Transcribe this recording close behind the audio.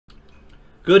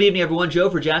Good evening, everyone. Joe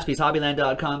for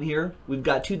JaspysHobbyland.com here. We've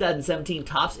got 2017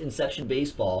 Topps Inception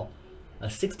Baseball, a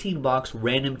 16-box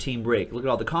random team break. Look at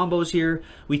all the combos here.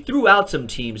 We threw out some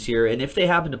teams here, and if they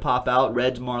happen to pop out,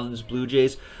 Reds, Marlins, Blue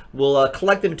Jays, we'll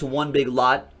collect them into one big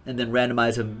lot and then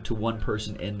randomize them to one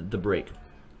person in the break.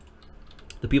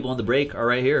 The people on the break are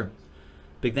right here.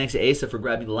 Big thanks to Asa for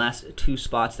grabbing the last two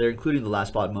spots there, including the last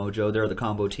spot mojo. There are the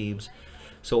combo teams.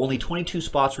 So only 22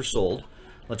 spots were sold.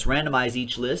 Let's randomize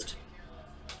each list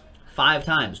 5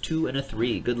 times, 2 and a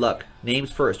 3. Good luck.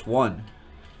 Names first. 1,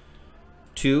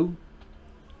 2,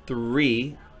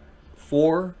 3,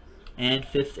 4, and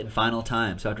 5th and final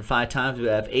time. So after 5 times, we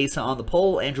have Asa on the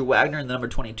pole, Andrew Wagner in the number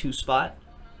 22 spot.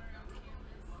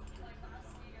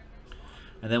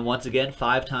 And then once again,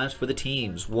 5 times for the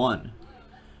teams. 1,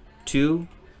 2,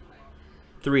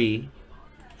 3,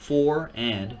 4,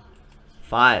 and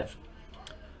 5.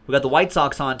 We got the White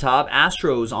Sox on top,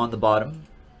 Astros on the bottom.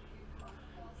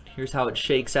 Here's how it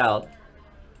shakes out.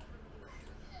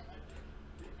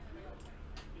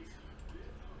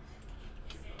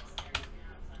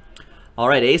 All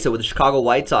right, Asa with the Chicago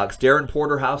White Sox, Darren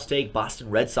Porter, House Steak, Boston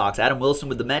Red Sox, Adam Wilson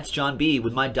with the Mets, John B.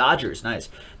 with my Dodgers, nice.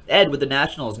 Ed with the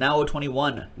Nationals, now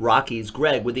 021, Rockies,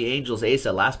 Greg with the Angels,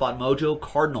 Asa, Last Spot Mojo,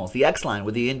 Cardinals, the X-Line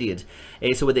with the Indians,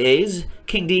 Asa with the A's,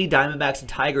 King D, Diamondbacks and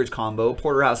Tigers combo,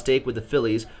 Porterhouse Steak with the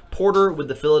Phillies, Porter with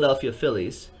the Philadelphia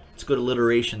Phillies. It's good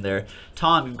alliteration there.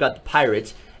 Tom, you've got the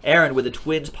Pirates, Aaron with the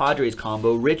Twins Padres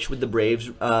combo, Rich with the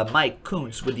Braves, Mike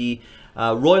Kuntz with the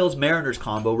Royals Mariners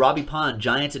combo, Robbie Pond,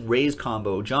 Giants and Rays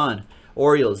combo, John,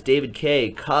 Orioles, David K,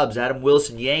 Cubs, Adam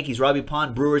Wilson, Yankees, Robbie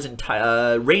Pond, Brewers and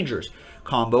Rangers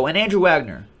combo, and Andrew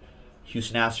Wagner,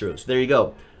 Houston Astros. There you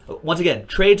go. Once again,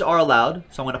 trades are allowed,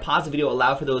 so I'm going to pause the video,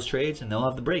 allow for those trades, and they'll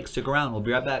have the break. Stick around. We'll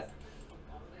be right back.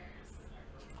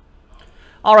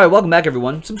 All right, welcome back,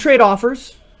 everyone. Some trade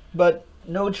offers, but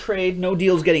no trade, no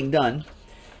deals getting done.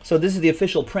 So this is the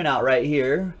official printout right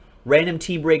here. Random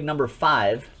team break number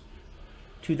 5,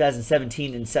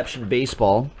 2017 Inception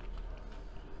Baseball.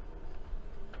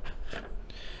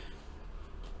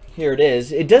 Here it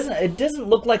is. It doesn't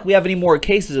look like we have any more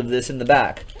cases of this in the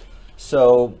back.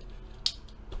 So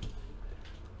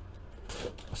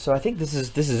I think this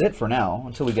is it for now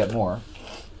until we get more.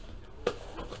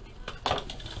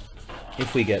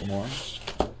 If we get more.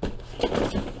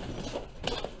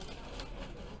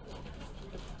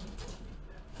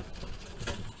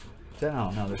 I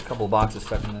don't know. There's a couple of boxes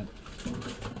stuck in it.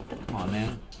 Come on,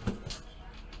 man.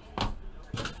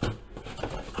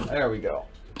 There we go.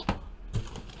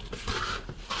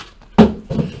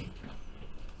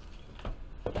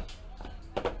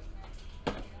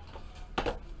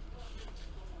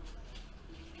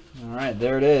 All right,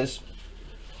 there it is.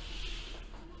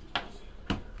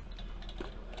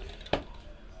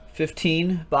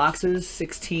 15 boxes,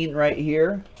 16 right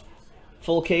here.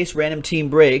 Full case, random team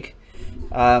break.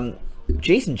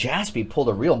 Jason Jaspy pulled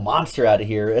a real monster out of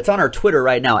here. It's on our Twitter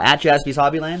right now, at Jaspys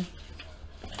Hobbyland.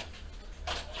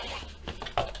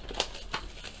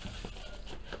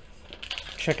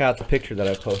 Check out the picture that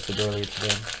I posted earlier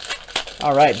today.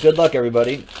 All right, good luck,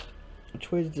 everybody.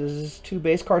 Which way is this? 2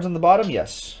 base cards on the bottom?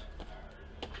 Yes.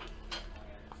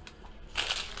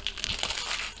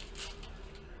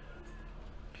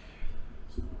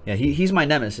 Yeah, he's my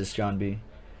nemesis, John B.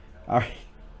 All right.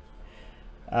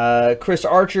 Chris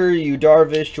Archer, Yu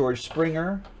Darvish, George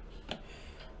Springer,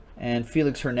 and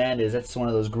Felix Hernandez. That's one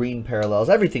of those green parallels.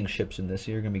 Everything ships in this.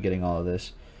 You're going to be getting all of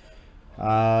this.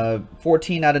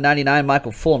 14 out of 99,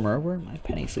 Michael Fulmer. Where are my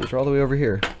penny sleeves? They're all the way over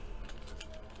here.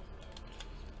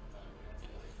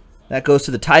 That goes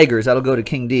to the Tigers. That'll go to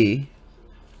King D.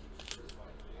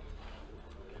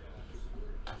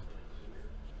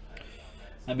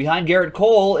 And behind Garrett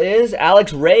Cole is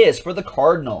Alex Reyes for the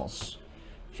Cardinals.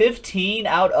 15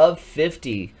 out of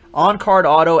 50. On-card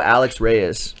auto, Alex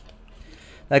Reyes.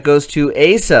 That goes to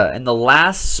Asa in the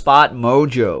last spot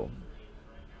mojo.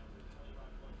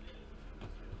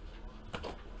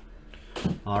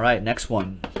 All right, next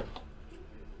one.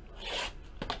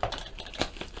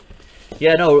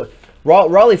 Yeah, no,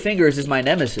 Raleigh Fingers is my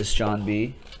nemesis, John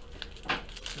B.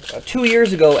 2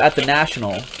 years ago at the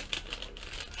National.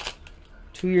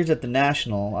 2 years at the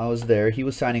National, I was there. He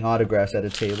was signing autographs at a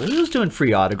table. He was doing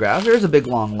free autographs. There's a big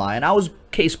long line. I was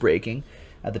case breaking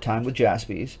at the time with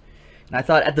Jaspys. And I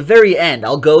thought at the very end,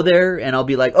 I'll go there and I'll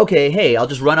be like, okay, hey, I'll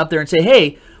just run up there and say,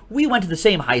 hey, we went to the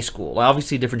same high school.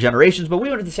 Obviously different generations, but we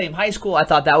went to the same high school. I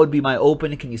thought that would be my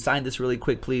open. Can you sign this really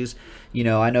quick, please? You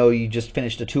know, I know you just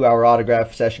finished a 2-hour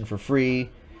autograph session for free.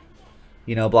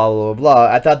 You know, blah, blah, blah,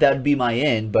 blah. I thought that would be my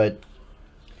in, but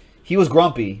he was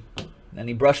grumpy. And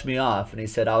he brushed me off, and he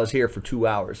said I was here for 2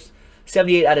 hours.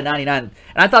 78 out of 99. And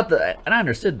I thought and I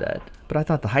understood that, but I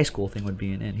thought the high school thing would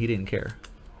be an in. He didn't care.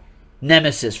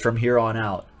 Nemesis from here on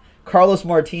out. Carlos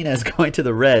Martinez going to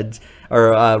the Reds,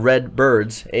 or Red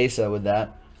Birds. Asa with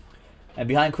that. And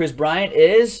behind Chris Bryant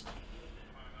is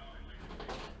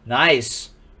nice.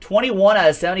 21 out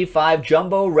of 75,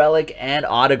 jumbo relic and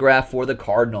autograph for the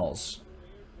Cardinals.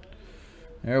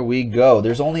 There we go.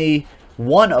 There's only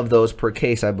one of those per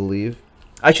case, I believe.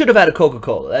 I should have had a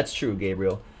Coca-Cola. That's true,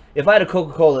 Gabriel. If I had a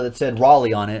Coca-Cola that said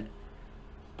Raleigh on it,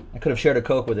 I could have shared a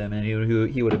Coke with him, and he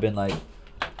would have been like,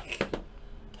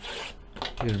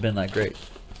 great.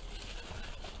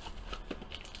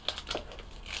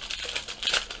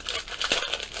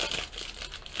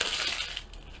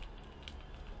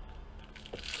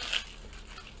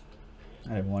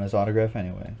 I didn't want his autograph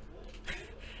anyway.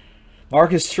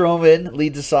 Marcus Stroman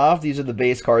leads us off. These are the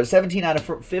base cards. 17 out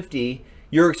of 50.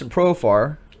 Yerkes and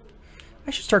Profar.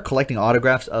 I should start collecting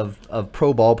autographs of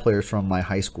pro ball players from my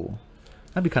high school.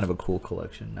 That'd be kind of a cool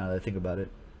collection now that I think about it.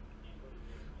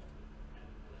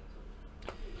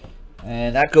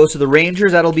 And that goes to the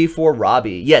Rangers. That'll be for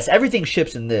Robbie. Yes, everything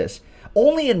ships in this.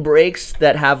 Only in breaks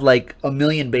that have like a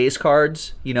million base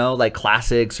cards, you know, like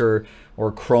classics or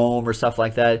Chrome or stuff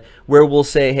like that, where we'll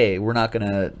say, hey, we're not going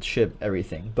to ship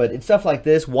everything. But in stuff like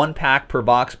this, 1 pack per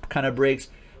box kind of breaks,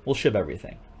 we'll ship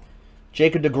everything.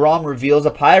 Jacob deGrom reveals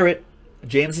a Pirate.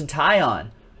 Jameson Taillon,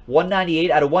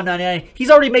 198 out of 199. He's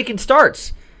already making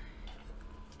starts.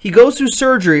 He goes through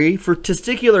surgery for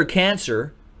testicular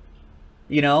cancer,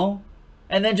 you know,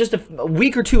 and then just a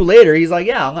week or two later, he's like,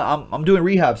 yeah, I'm doing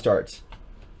rehab starts.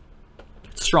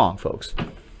 It's strong, folks.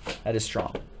 That is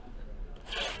strong.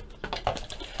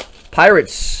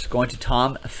 Pirates going to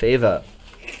Tom Fava.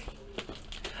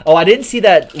 Oh, I didn't see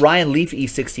that Ryan Leaf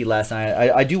E60 last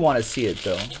night. I do want to see it,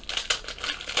 though.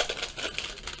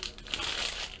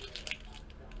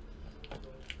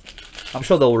 I'm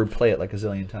sure they'll replay it like a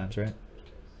zillion times, right?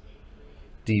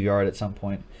 DVR it at some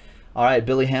point. All right,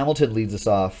 Billy Hamilton leads us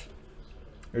off.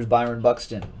 There's Byron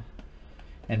Buxton.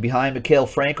 And behind Mikael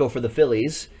Franco for the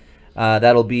Phillies,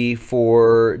 that'll be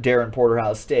for Darren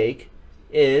Porterhouse Steak,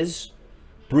 is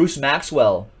Bruce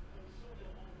Maxwell.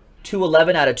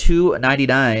 211 out of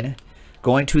 299.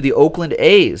 Going to the Oakland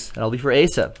A's. That'll be for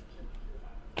Asa.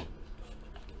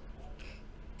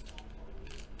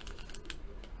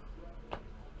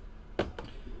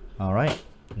 All right,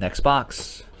 next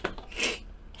box.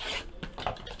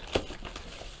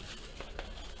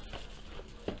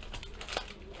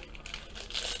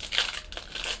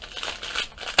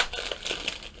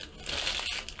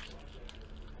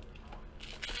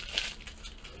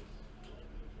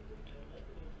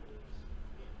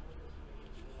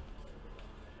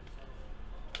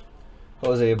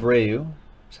 Jose Abreu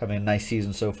is having a nice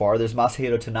season so far. There's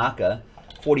Masahiro Tanaka,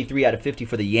 43 out of 50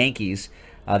 for the Yankees.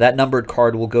 That numbered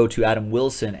card will go to Adam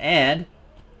Wilson. And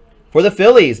for the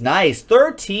Phillies, nice.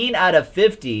 13 out of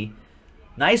 50.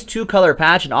 Nice 2-color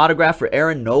patch and autograph for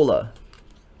Aaron Nola.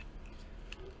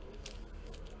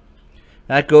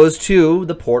 That goes to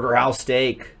the Porterhouse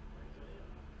Steak.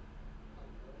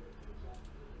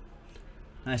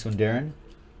 Nice one, Darren.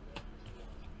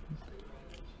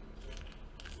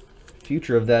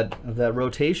 Future of that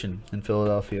rotation in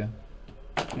Philadelphia.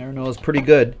 Aaron Nola's pretty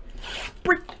good.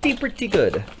 Pretty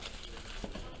good.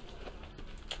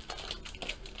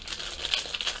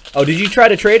 Oh, did you try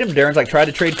to trade him? Darren's like, tried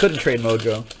to trade, couldn't trade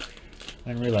Mojo. I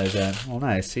didn't realize that. Oh,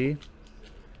 nice. See?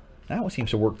 That one seems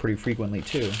to work pretty frequently,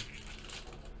 too.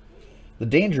 The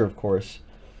danger, of course,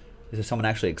 is if someone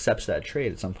actually accepts that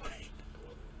trade at some point.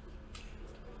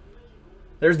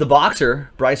 There's the boxer,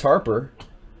 Bryce Harper.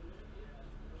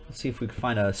 Let's see if we can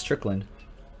find a Strickland.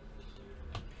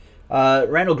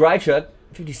 Randall Grichuk,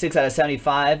 56 out of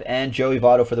 75, and Joey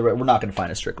Votto for the Red. We're not going to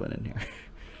find a Strickland in here.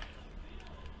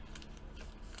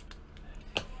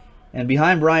 And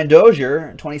behind Brian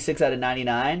Dozier, 26 out of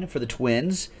 99 for the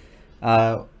Twins.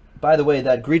 By the way,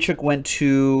 that Grichuk went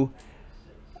to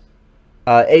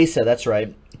Asa, that's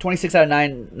right. 26 out of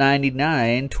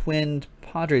 999, Twin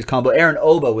Padres combo. Aaron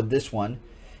Oba with this one.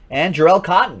 And Jarrell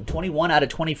Cotton, 21 out of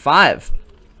 25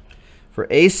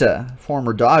 for Asa,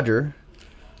 former Dodger,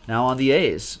 now on the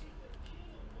A's.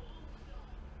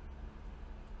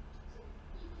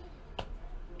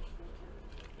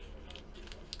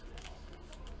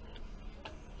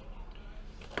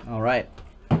 All right.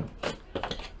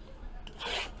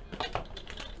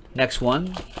 Next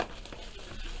one.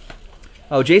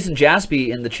 Oh, Jason Jaspy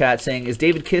in the chat saying, is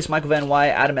David Kiss, Michael Van Wy,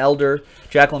 Adam Elder,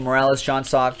 Jacqueline Morales, John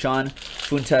Sock, John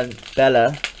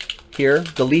Funtabella here?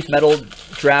 The Leaf Metal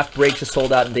draft break just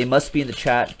sold out, and they must be in the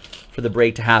chat for the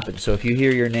break to happen. So if you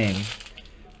hear your name,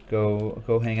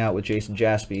 Go hang out with Jason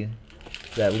Jaspy.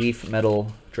 That Leaf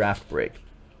Metal draft break.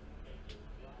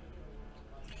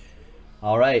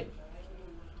 All right.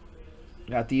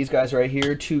 Got these guys right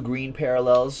here. 2 green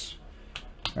parallels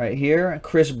right here.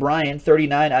 Chris Bryant,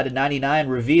 39 out of 99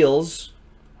 reveals.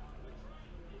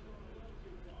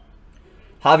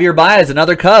 Javier Baez,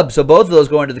 another Cub. So both of those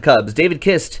going to the Cubs. David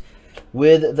Kist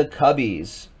with the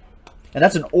Cubbies. And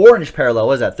that's an orange parallel.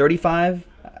 What is that? 35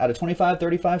 out of 25,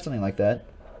 35, something like that.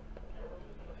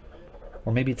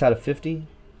 Or maybe it's out of 50.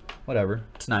 Whatever.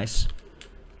 It's nice.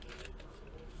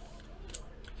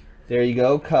 There you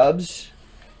go, Cubs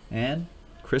and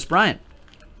Chris Bryant.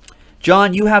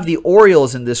 John, you have the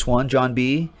Orioles in this one, John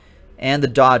B, and the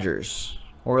Dodgers.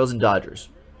 Orioles and Dodgers.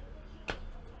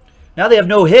 Now they have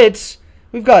no hits.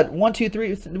 We've got 1, 2,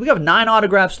 3. We have 9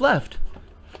 autographs left.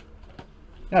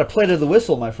 Got to play to the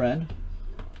whistle, my friend.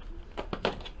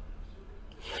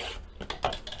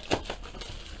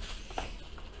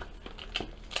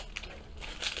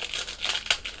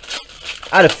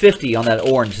 Out of 50 on that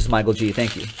orange is Michael G.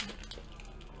 Thank you.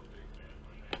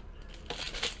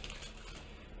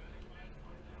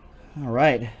 All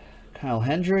right. Kyle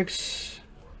Hendricks.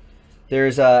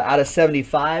 There's out of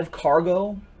 75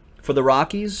 Cargo for the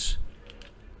Rockies.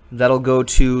 That'll go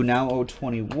to now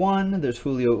 021. There's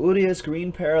Julio Urias,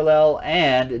 green parallel,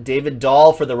 and David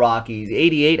Dahl for the Rockies.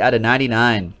 88 out of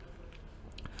 99.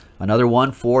 Another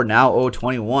one for now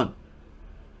 021.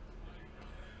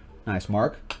 Nice,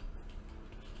 Mark.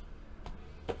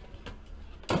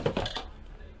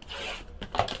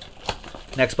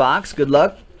 Next box. Good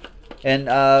luck. And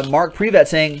Mark Prevet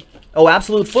saying, oh,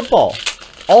 Absolute Football.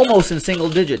 Almost in single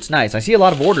digits. Nice. I see a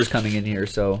lot of orders coming in here,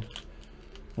 so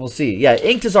we'll see. Yeah,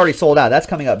 Inked is already sold out. That's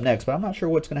coming up next, but I'm not sure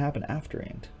what's going to happen after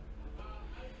Inked.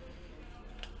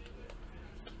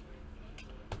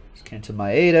 Kenta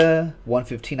Maeda.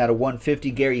 115 out of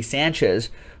 150. Gary Sanchez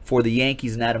for the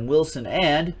Yankees and Adam Wilson.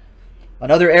 And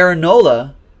another Aaron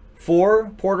Nola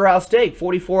for Porterhouse Steak.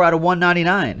 44 out of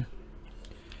 199.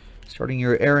 Starting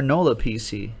your Aaron Nola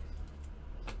PC.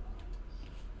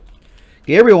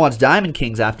 Gabriel wants Diamond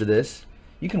Kings after this.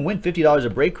 You can win $50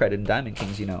 of break credit in Diamond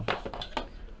Kings, you know.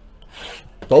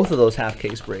 Both of those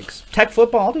half-case breaks. Tech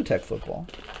Football, I'll do Tech Football.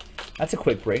 That's a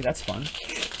quick break, that's fun.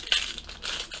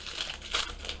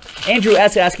 Andrew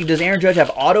S. asking, does Aaron Judge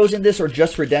have autos in this or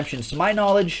just redemptions? To my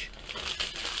knowledge,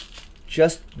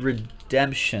 just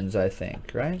redemptions, I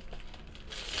think, right?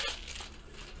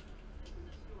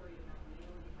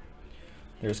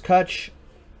 There's Kutch,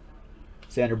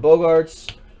 Xander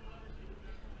Bogaerts.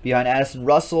 Behind Addison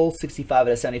Russell, 65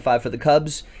 out of 75 for the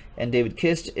Cubs. And David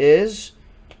Kist is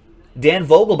Dan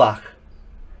Vogelbach.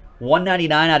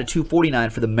 199 out of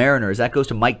 249 for the Mariners. That goes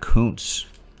to Mike Kuntz.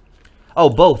 Oh,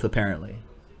 both apparently.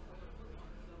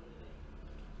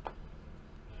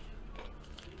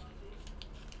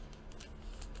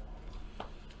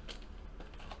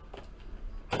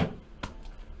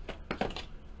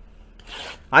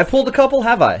 I've pulled a couple,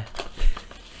 have I?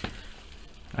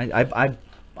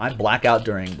 I black out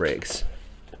during breaks.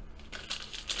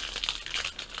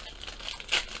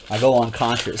 I go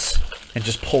unconscious and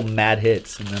just pull mad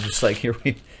hits, and I'm just like, here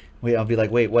wait. I'll be like,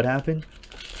 wait, what happened?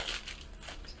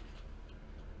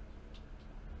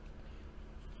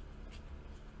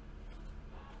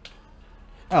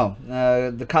 Oh,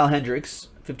 the Kyle Hendricks,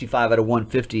 55 out of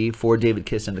 150 for David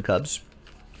Kiss and the Cubs.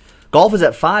 Golf is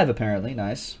at 5 apparently,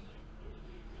 nice.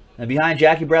 And behind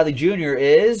Jackie Bradley Jr.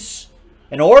 is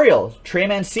an Oriole, Trey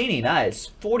Mancini, nice.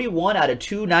 41 out of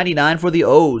 299 for the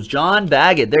O's. John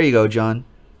Baggett, there you go, John.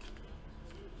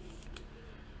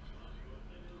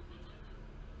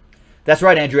 That's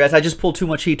right, Andrew S. I just pulled too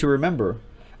much heat to remember.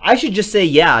 I should just say,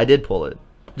 yeah, I did pull it.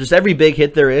 Just every big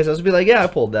hit there is, I was be like, yeah, I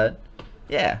pulled that.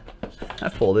 Yeah, I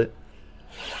pulled it.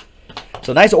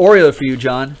 So nice Oriole for you,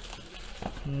 John.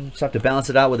 Just have to balance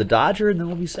it out with a Dodger, and then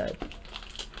we'll be set.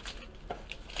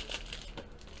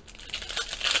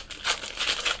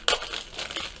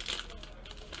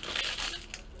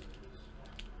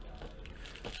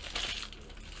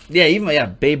 Yeah,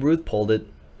 Babe Ruth pulled it.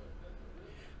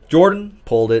 Jordan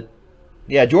pulled it.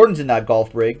 Yeah, Jordan's in that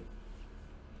golf break.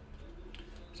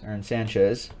 Aaron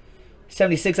Sanchez.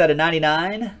 76 out of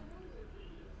 99.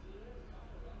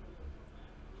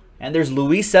 And there's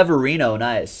Luis Severino.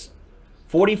 Nice.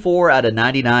 44 out of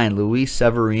 99. Luis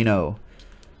Severino.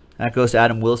 That goes to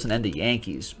Adam Wilson and the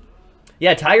Yankees.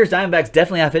 Yeah, Tigers, Diamondbacks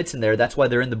definitely have hits in there. That's why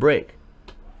they're in the break.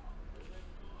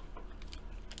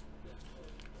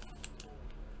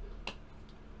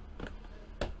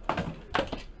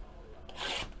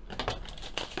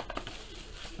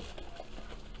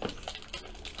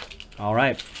 All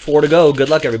right, 4 to go. Good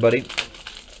luck, everybody.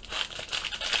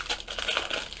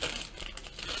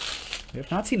 We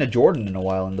have not seen a Jordan in a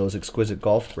while in those exquisite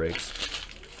golf breaks.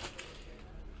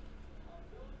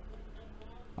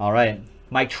 All right.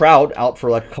 Mike Trout out for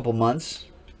like a couple months.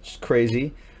 Just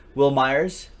crazy. Will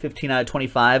Myers, 15 out of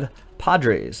 25.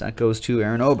 Padres. That goes to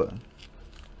Aaron Oba.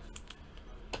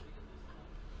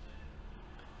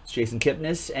 It's Jason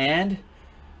Kipnis and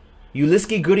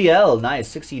Uliski Gurriel. Nice.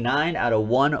 69 out of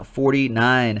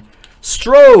 149.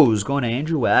 Strohs going to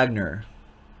Andrew Wagner.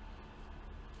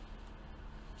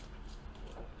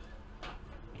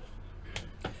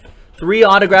 Three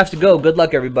autographs to go. Good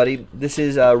luck, everybody. This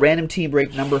is random team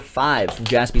break number 5 from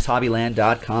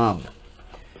JaspysHobbyland.com.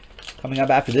 Coming up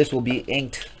after this will be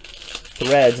inked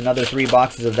threads, another 3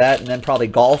 boxes of that, and then probably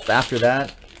golf after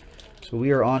that. So we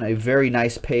are on a very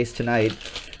nice pace tonight.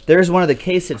 There's one of the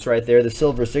case hits right there, the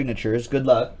silver signatures. Good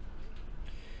luck.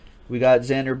 We got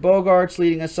Xander Bogaerts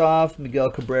leading us off,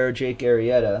 Miguel Cabrera, Jake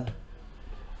Arrieta.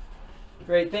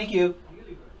 Great, thank you.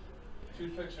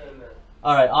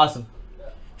 All right, awesome.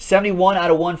 71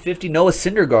 out of 150, Noah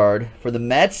Syndergaard for the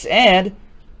Mets. And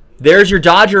there's your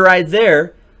Dodger right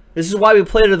there. This is why we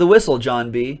played to the whistle, John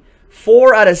B.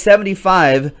 4 out of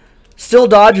 75, still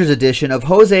Dodgers edition of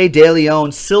Jose De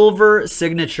Leon silver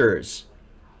signatures.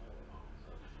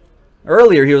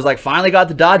 Earlier, he was like, finally got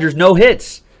the Dodgers, no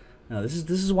hits. No, this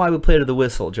is why we played to the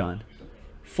whistle, John.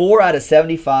 4 out of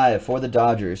 75 for the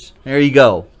Dodgers. There you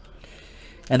go.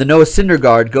 And the Noah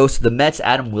Syndergaard goes to the Mets,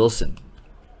 Adam Wilson.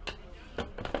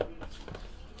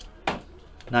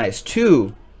 Nice.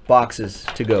 2 boxes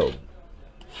to go.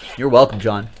 You're welcome,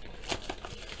 John.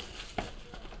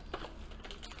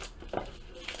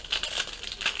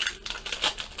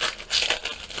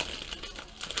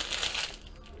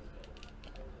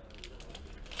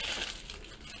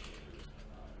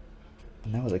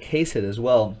 And that was a case hit as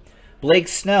well. Blake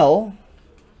Snell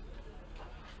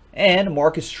and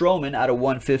Marcus Stroman out of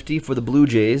 150 for the Blue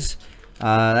Jays.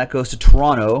 That goes to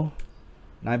Toronto.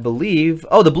 And I believe...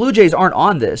 Oh, the Blue Jays aren't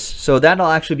on this, so that'll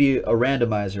actually be a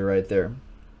randomizer right there.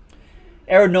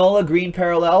 Aaron Nola, green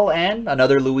parallel, and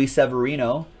another Luis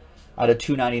Severino out of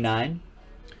 299.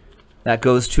 That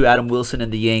goes to Adam Wilson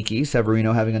and the Yankees.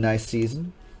 Severino having a nice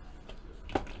season.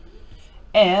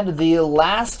 And the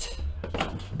last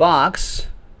box.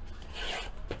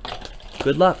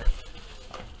 Good luck.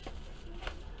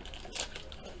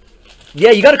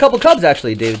 Yeah, you got a couple Cubs,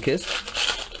 actually, David Kiss.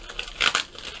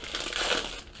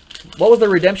 What was the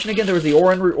redemption again? There was the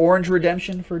orange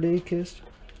redemption for Dave Kist.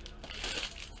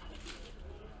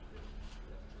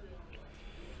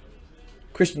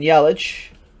 Christian Yelich.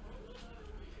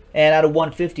 And out of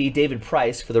 150, David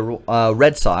Price for the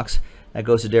Red Sox. That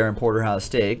goes to Darren Porterhouse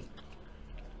Steak.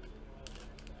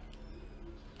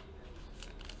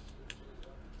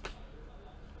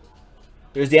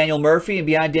 There's Daniel Murphy, and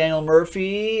behind Daniel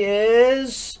Murphy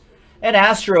is an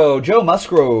Astro, Joe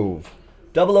Musgrove.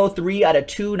 003 out of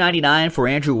 299 for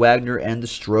Andrew Wagner and the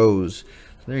Stros.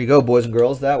 So there you go, boys and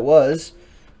girls. That was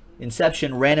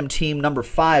Inception random team number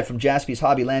 5 from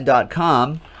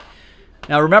JaspysHobbyland.com.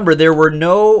 Now remember, there were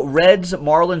no Reds,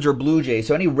 Marlins, or Blue Jays.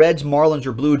 So any Reds, Marlins,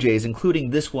 or Blue Jays, including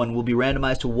this one, will be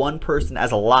randomized to one person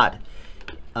as a lot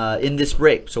in this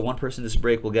break. So one person in this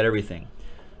break will get everything.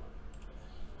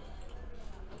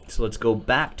 So let's go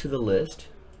back to the list.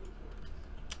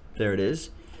 There it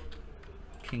is.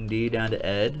 King D down to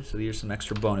Ed. So here's some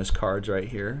extra bonus cards right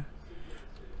here.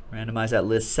 Randomize that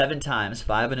list 7 times.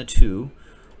 5 and a 2.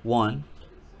 1,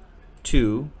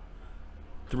 2,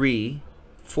 3,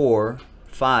 4,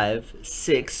 5,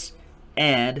 6,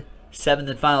 and 7th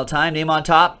and final time. Name on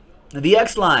top, the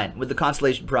X line with the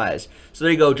consolation prize. So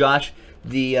there you go, Josh.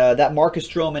 That Marcus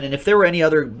Stroman, and if there were any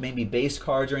other maybe base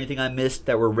cards or anything I missed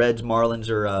that were Reds, Marlins,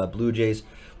 or Blue Jays,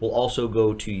 will also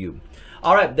go to you.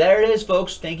 All right, there it is,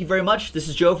 folks. Thank you very much. This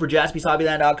is Joe for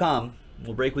JaspysHobbyland.com.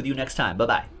 We'll break with you next time.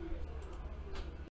 Bye-bye.